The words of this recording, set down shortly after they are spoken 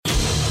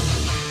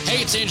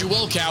Hey, it's Andrew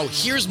Wilkow.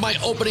 Here's my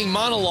opening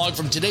monologue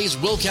from today's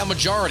Wilkow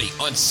Majority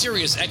on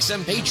Sirius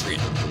XM Patriot.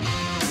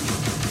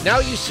 Now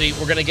you see,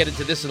 we're going to get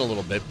into this in a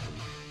little bit.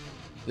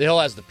 The Hill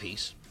has the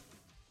piece.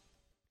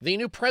 The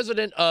new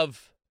president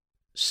of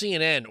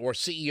CNN, or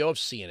CEO of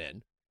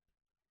CNN,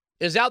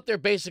 is out there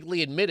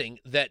basically admitting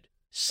that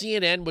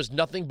CNN was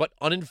nothing but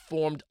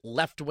uninformed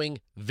left-wing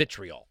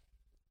vitriol.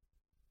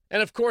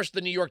 And of course, the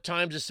New York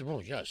Times has said,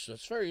 well, yes,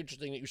 that's very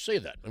interesting that you say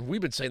that. And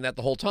we've been saying that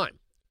the whole time.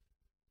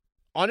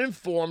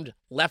 Uninformed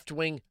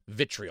left-wing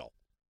vitriol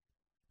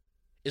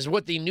is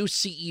what the new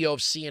CEO of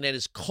CNN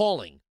is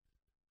calling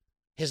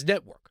his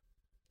network.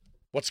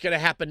 What's going to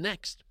happen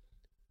next?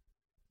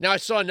 Now, I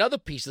saw another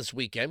piece this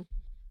weekend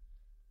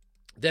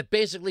that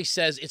basically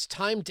says it's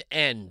time to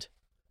end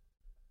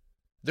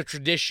the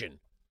tradition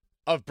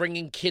of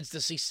bringing kids to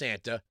see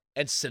Santa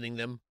and sitting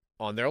them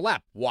on their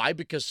lap. Why?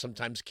 Because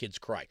sometimes kids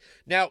cry.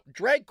 Now,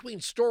 drag queen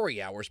story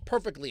hour is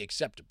perfectly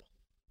acceptable.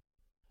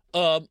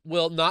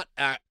 Well, not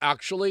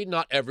actually,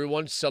 not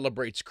everyone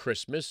celebrates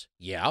Christmas.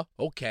 Yeah,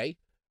 okay.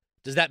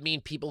 Does that mean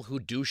people who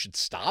do should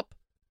stop?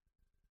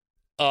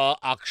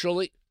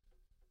 Actually,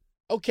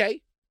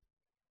 okay.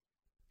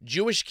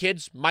 Jewish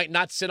kids might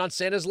not sit on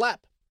Santa's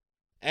lap.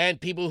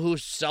 And people who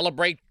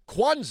celebrate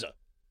Kwanzaa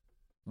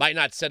might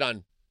not sit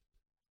on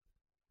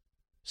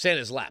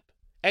Santa's lap.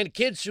 And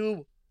kids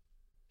who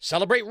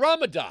celebrate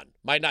Ramadan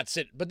might not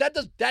sit. But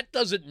that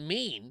doesn't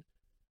mean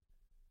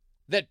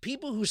that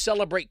people who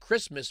celebrate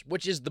Christmas,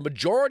 which is the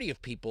majority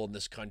of people in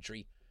this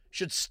country,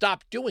 should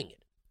stop doing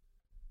it.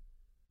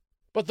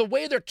 But the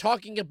way they're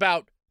talking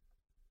about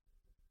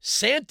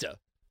Santa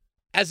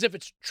as if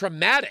it's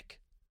traumatic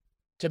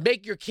to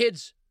make your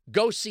kids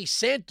go see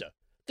Santa,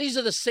 these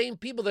are the same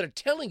people that are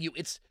telling you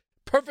it's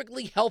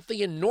perfectly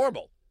healthy and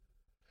normal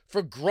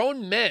for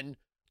grown men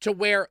to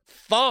wear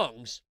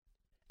thongs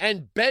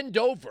and bend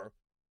over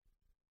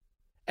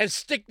and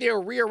stick their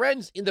rear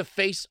ends in the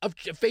faces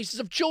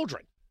of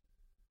children.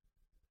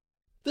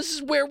 This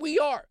is where we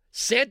are.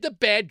 Santa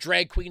bad,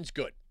 drag queens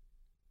good.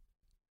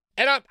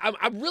 And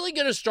I'm really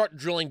going to start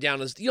drilling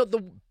down as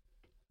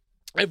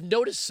I've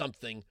noticed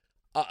something,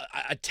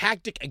 a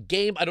tactic, a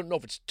game. I don't know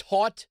if it's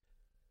taught.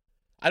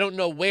 I don't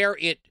know where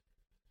it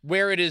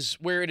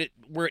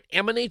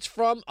emanates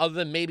from,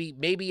 other than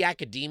maybe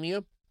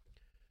academia.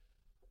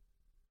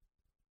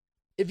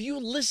 If you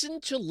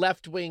listen to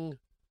left-wing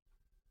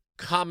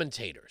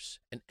commentators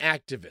and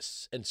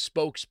activists and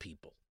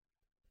spokespeople,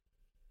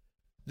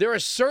 there are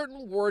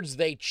certain words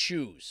they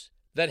choose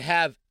that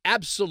have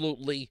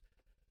absolutely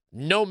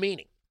no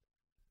meaning.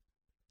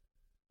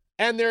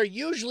 And they're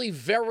usually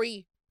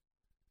very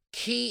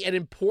key and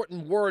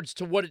important words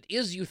to what it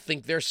is you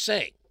think they're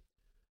saying.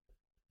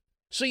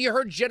 So you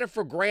heard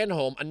Jennifer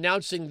Granholm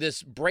announcing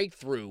this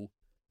breakthrough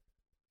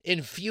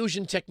in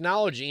fusion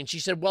technology, and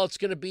she said, well, it's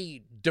going to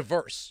be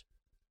diverse.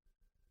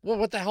 Well,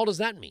 what the hell does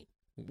that mean?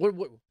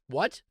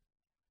 What?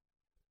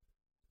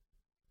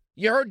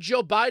 You heard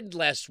Joe Biden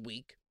last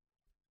week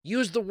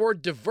use the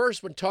word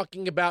diverse when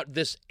talking about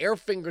this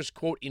Airfingers,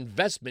 quote,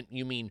 investment,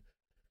 you mean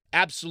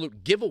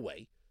absolute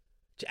giveaway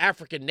to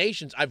African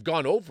nations. I've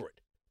gone over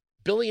it.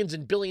 Billions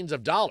and billions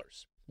of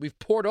dollars. We've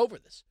poured over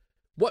this.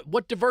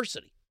 What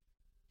diversity?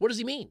 What does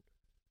he mean?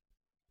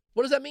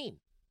 What does that mean?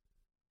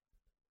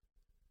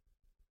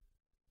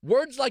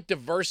 Words like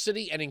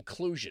diversity and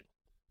inclusion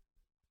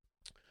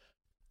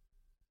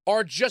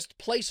are just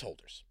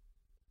placeholders.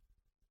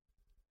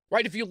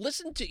 Right? If you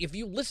listen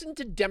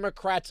to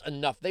Democrats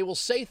enough, they will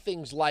say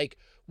things like,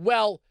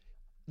 well,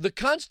 the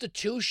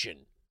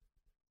Constitution,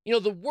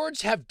 the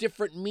words have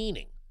different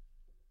meaning.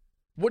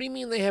 What do you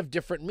mean they have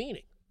different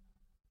meaning?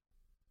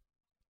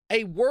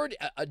 A word,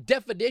 a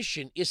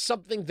definition is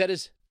something that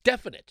is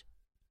definite.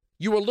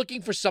 You are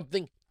looking for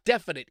something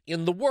definite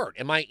in the word.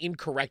 Am I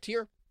incorrect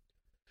here?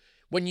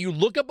 When you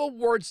look up a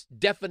word's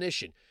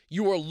definition,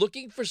 you are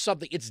looking for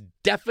something. It's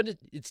definite.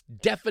 It's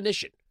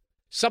definition.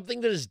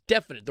 Something that is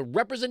definite. The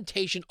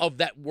representation of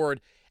that word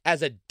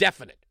as a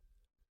definite.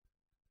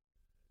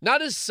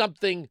 Not as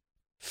something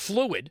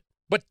fluid,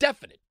 but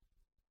definite.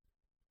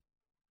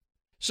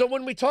 So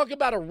when we talk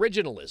about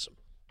originalism,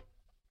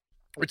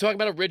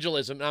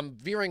 and I'm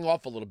veering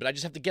off a little bit. I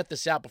just have to get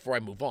this out before I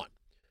move on.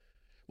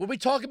 When we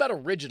talk about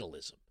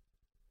originalism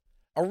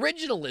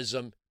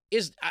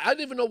is, I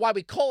don't even know why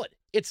we call it.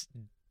 It's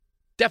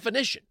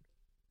definition.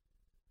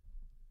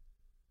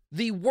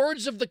 The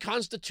words of the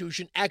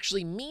Constitution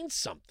actually mean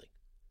something.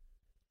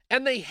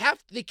 And they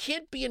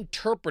can't be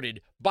interpreted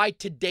by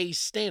today's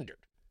standard.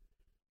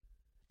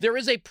 There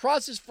is a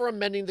process for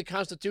amending the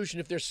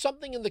Constitution. If there's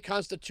something in the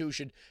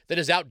Constitution that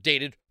is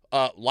outdated,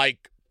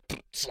 like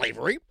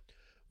slavery,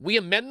 we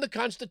amend the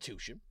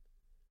Constitution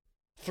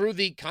through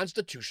the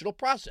constitutional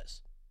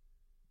process.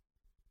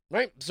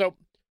 Right? So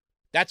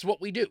that's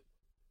what we do.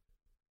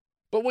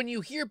 But when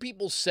you hear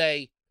people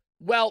say,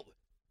 well,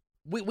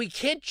 we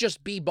can't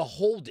just be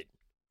beholden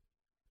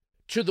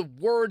to the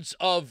words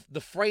of the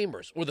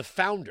framers or the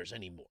founders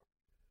anymore.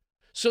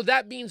 So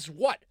that means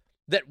what?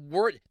 That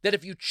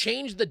if you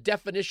change the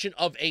definition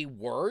of a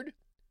word,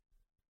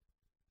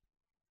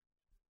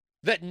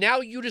 that now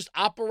you just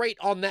operate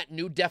on that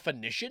new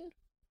definition?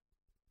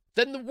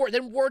 Then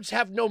words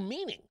have no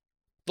meaning.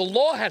 The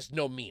law has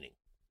no meaning.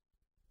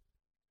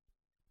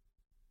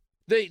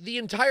 The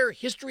entire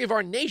history of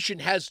our nation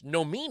has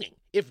no meaning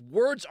if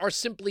words are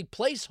simply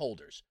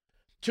placeholders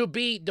to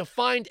be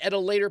defined at a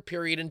later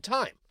period in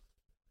time.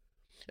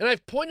 And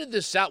I've pointed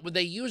this out when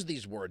they use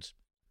these words.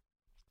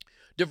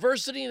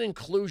 Diversity and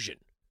inclusion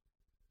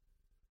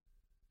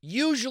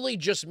usually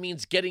just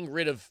means getting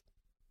rid of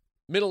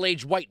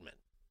middle-aged white men.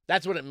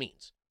 That's what it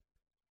means.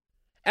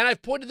 And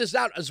I've pointed this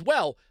out as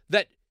well,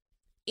 that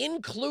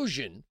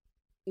inclusion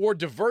or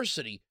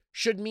diversity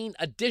should mean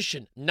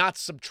addition, not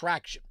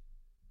subtraction.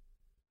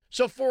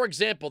 So, for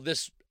example,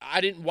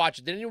 I didn't watch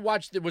it.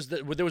 There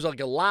was like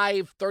a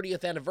live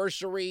 30th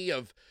anniversary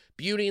of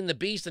Beauty and the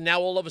Beast, and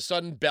now all of a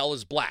sudden Belle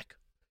is black.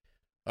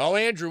 Oh,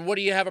 Andrew, what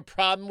do you have a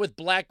problem with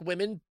black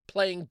women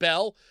playing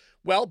Belle?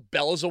 Well,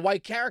 Belle is a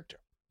white character.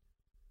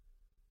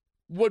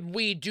 Would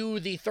we do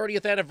the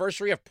 30th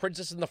anniversary of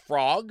Princess and the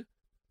Frog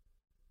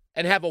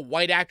and have a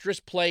white actress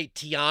play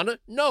Tiana?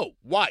 No.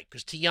 Why?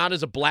 Because Tiana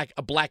is a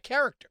black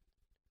character.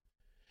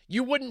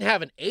 You wouldn't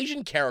have an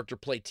Asian character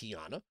play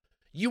Tiana.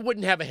 You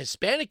wouldn't have a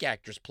Hispanic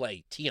actress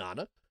play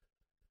Tiana.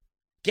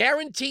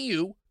 Guarantee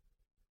you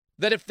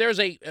that if there's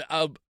a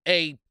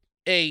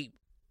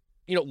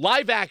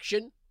live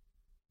action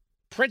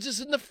Princess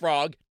and the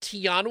Frog,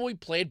 Tiana will be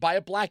played by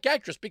a black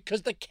actress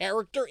because the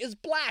character is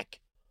black.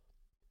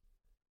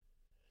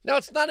 Now,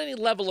 it's not any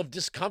level of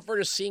discomfort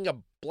of seeing a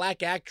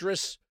black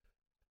actress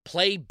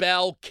play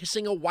Belle,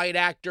 kissing a white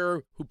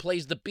actor who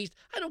plays the Beast.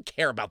 I don't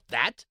care about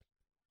that.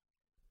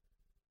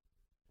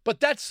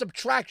 But that's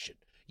subtraction.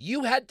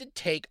 You had to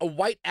take a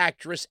white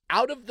actress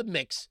out of the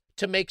mix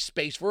to make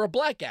space for a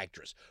black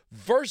actress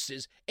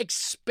versus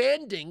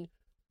expanding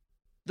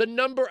the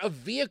number of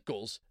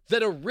vehicles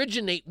that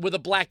originate with a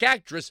black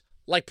actress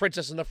like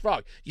Princess and the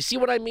Frog. You see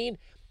what I mean?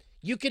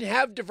 You can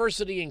have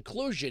diversity and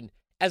inclusion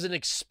as an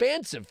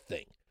expansive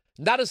thing,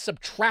 not a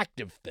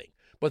subtractive thing.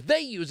 But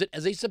they use it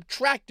as a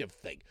subtractive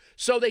thing.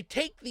 So they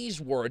take these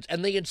words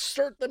and they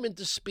insert them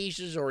into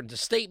speeches or into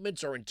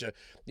statements or into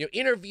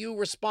interview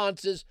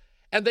responses,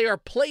 and they are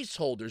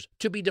placeholders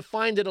to be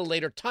defined at a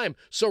later time.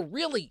 So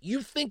really,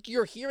 you think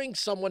you're hearing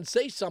someone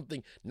say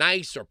something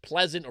nice or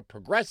pleasant or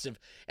progressive,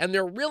 and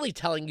they're really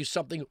telling you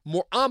something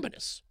more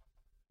ominous.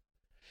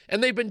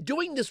 And they've been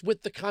doing this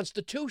with the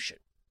Constitution.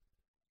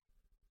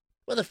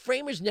 Well, the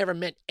framers never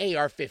meant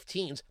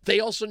AR-15s. They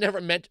also never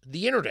meant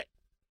the internet.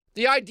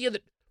 The idea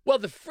that, well,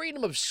 the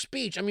freedom of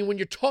speech, I mean, when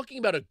you're talking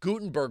about a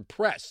Gutenberg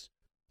press,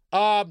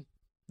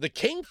 the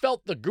king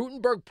felt the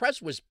Gutenberg press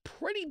was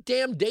pretty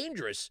damn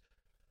dangerous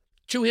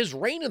to his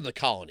reign in the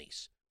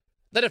colonies.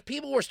 That if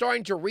people were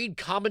starting to read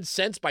Common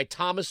Sense by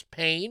Thomas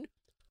Paine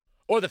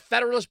or the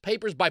Federalist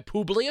Papers by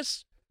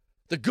Publius,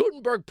 the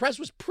Gutenberg press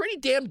was pretty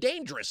damn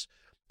dangerous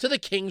to the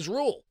king's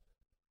rule.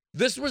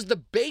 This was the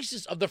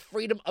basis of the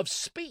freedom of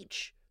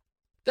speech,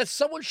 that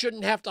someone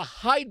shouldn't have to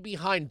hide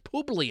behind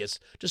Publius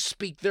to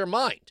speak their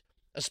mind,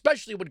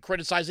 especially when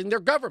criticizing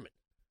their government.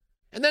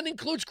 And that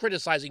includes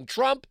criticizing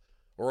Trump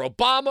or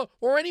Obama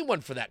or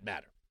anyone for that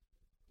matter,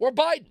 or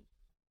Biden.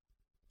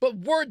 But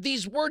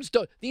these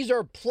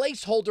are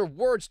placeholder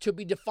words to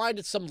be defined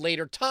at some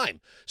later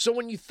time. So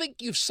when you think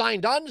you've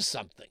signed on to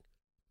something,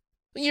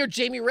 then you're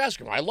Jamie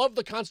Raskin. I love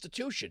the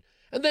Constitution.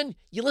 And then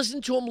you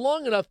listen to him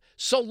long enough,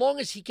 so long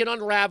as he can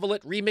unravel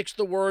it, remix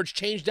the words,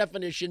 change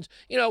definitions,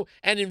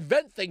 and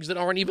invent things that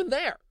aren't even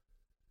there.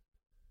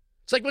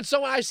 It's like when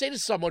I say to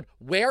someone,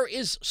 where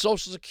is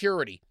Social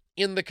Security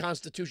in the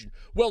Constitution?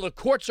 Well, the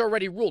courts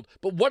already ruled.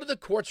 But what are the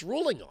courts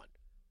ruling on?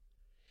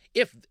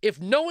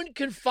 If no one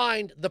can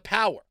find the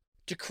power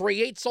to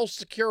create Social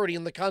Security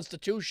in the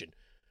Constitution,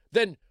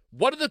 then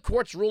what are the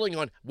courts ruling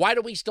on? Why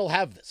do we still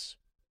have this?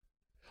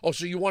 Oh,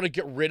 so you want to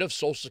get rid of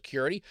Social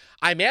Security?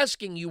 I'm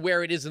asking you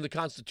where it is in the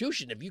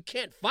Constitution. If you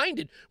can't find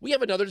it, we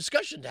have another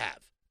discussion to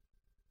have.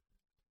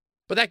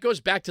 But that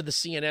goes back to the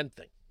CNN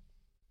thing.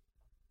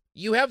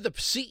 You have the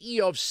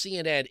CEO of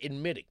CNN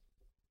admitting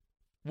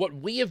what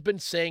we have been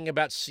saying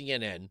about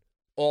CNN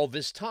all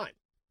this time.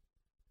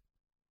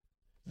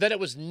 That it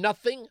was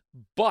nothing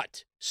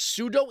but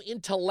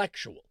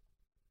pseudo-intellectual,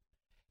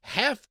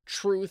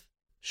 half-truth,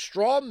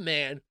 straw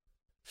man,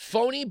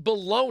 phony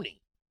baloney,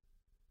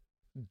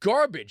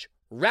 garbage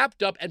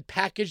wrapped up and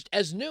packaged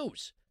as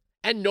news,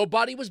 and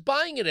nobody was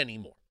buying it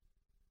anymore.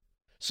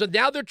 So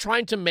now they're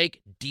trying to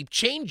make deep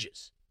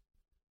changes.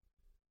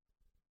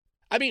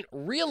 I mean,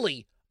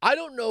 really, I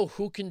don't know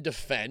who can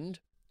defend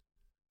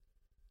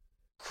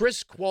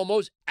Chris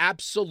Cuomo's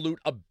absolute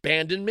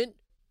abandonment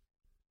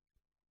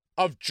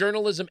of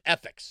journalism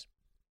ethics.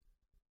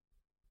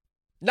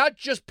 Not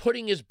just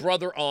putting his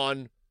brother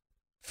on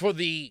for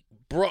the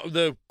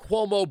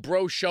Cuomo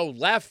Bro Show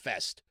Laugh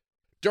Fest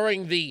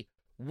during the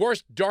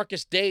worst,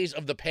 darkest days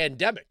of the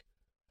pandemic,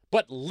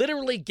 but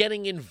literally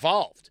getting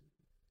involved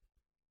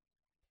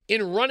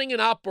in running an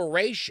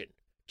operation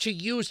to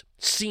use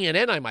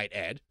CNN, I might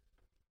add,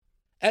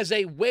 as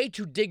a way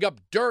to dig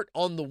up dirt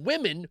on the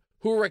women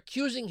who are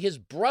accusing his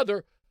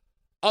brother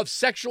of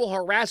sexual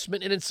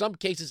harassment and in some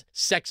cases,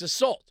 sex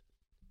assault.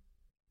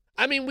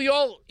 I mean, we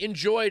all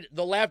enjoyed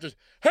the laughter.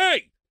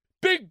 Hey,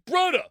 big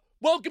brother,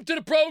 welcome to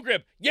the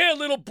program. Yeah,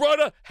 little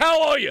brother,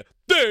 how are you?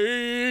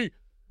 Hey.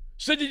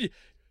 So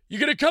you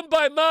gonna come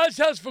by Ma's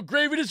house for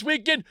gravy this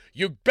weekend?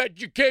 You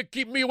bet you can't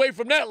keep me away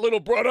from that, little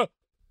brother.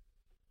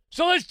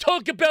 So let's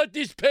talk about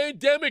this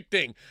pandemic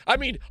thing. I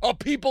mean, are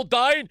people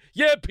dying?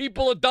 Yeah,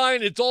 people are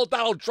dying. It's all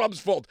Donald Trump's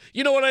fault.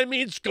 You know what I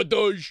mean,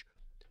 skadoosh?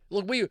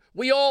 Look,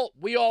 we all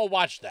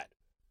watched that.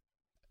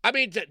 I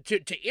mean,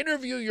 to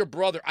interview your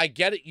brother, I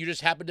get it. You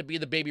just happen to be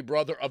the baby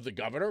brother of the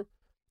governor.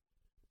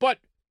 But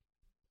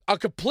a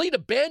complete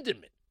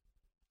abandonment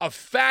of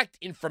fact,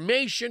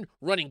 information,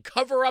 running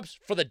cover-ups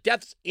for the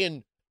deaths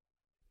in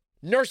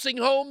nursing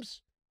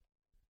homes,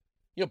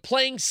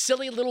 playing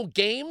silly little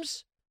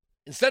games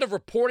instead of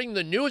reporting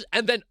the news,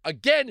 and then,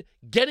 again,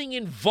 getting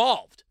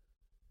involved.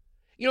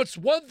 It's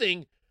one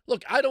thing.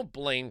 Look, I don't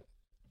blame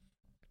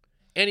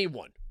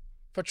anyone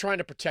for trying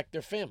to protect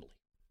their family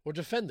or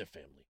defend their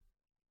family.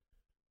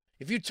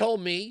 If you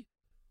told me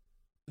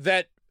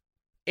that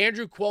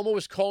Andrew Cuomo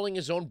was calling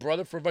his own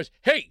brother for advice,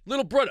 hey,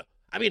 little brother,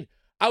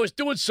 I was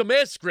doing some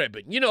ass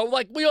grabbing,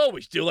 like we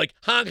always do, like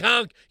honk,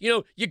 honk,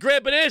 you're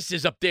grabbing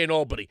asses up there in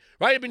Albany,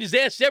 right? His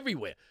ass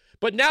everywhere.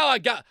 But now I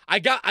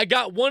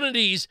got one of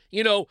these,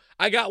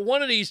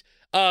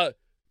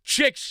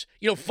 chicks,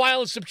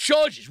 filing some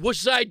charges. What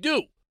should I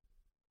do?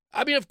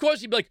 Of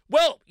course he'd be like,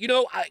 well, if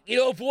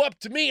it were up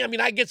to me,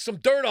 I get some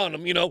dirt on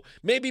him,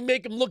 maybe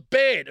make him look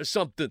bad or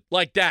something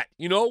like that,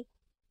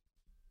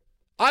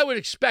 I would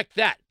expect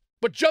that.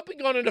 But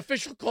jumping on an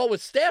official call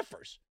with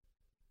staffers,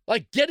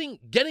 like getting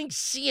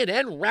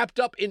CNN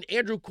wrapped up in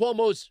Andrew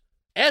Cuomo's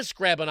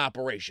ass-grabbing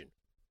operation.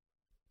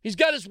 He's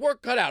got his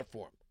work cut out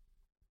for him.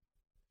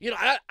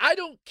 I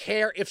don't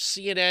care if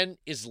CNN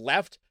is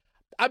left.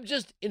 I'm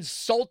just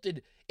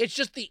insulted. It's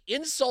just the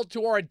insult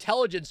to our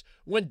intelligence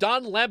when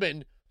Don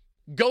Lemon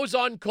goes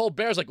on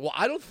Colbert's like, well,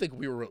 I don't think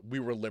we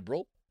were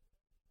liberal.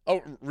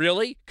 Oh,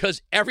 really?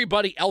 Because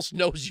everybody else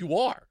knows you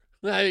are.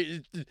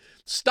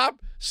 Stop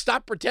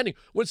pretending.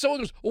 When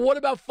someone goes, well, what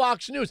about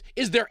Fox News?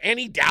 Is there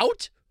any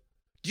doubt?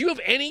 Do you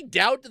have any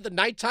doubt that the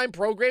nighttime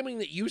programming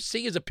that you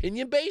see is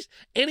opinion-based?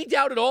 Any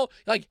doubt at all?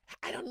 Like,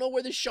 I don't know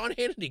where this Sean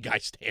Hannity guy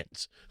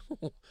stands.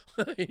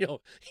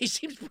 He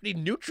seems pretty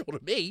neutral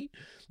to me.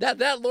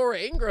 That Laura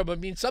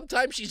Ingraham,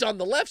 sometimes she's on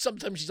the left,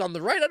 sometimes she's on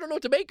the right. I don't know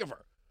what to make of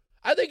her.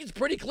 I think it's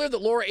pretty clear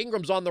that Laura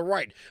Ingram's on the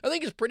right. I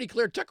think it's pretty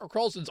clear Tucker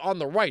Carlson's on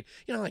the right.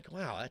 Like,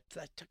 wow,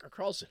 that Tucker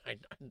Carlson, I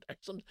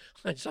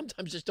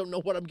sometimes just don't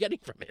know what I'm getting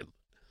from him.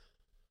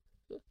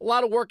 A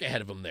lot of work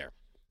ahead of him there.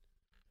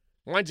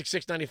 Lines at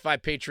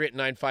 695 Patriot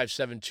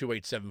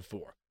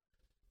 957-2874.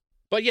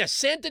 But yes,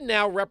 Santa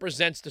now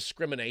represents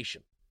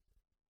discrimination.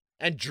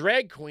 And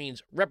drag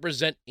queens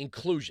represent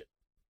inclusion.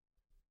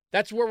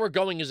 That's where we're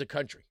going as a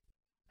country.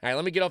 All right,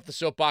 let me get off the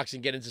soapbox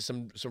and get into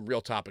some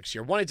real topics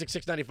here.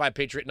 1-866-995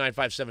 Patriot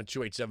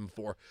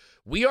 957-2874.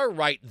 We are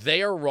right,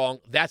 they are wrong.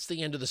 That's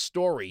the end of the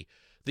story.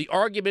 The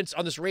arguments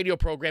on this radio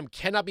program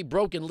cannot be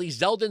broken. Lee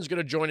Zeldin's going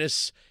to join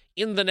us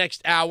in the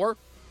next hour.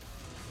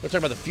 We're talking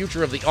about the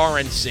future of the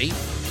RNC,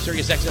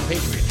 Sirius XM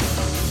Patriot.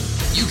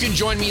 You can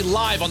join me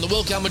live on the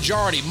Wilkow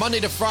Majority, Monday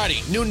to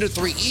Friday, noon to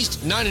 3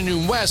 East, 9 to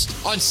noon West,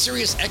 on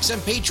Sirius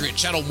XM Patriot,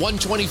 channel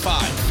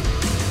 125.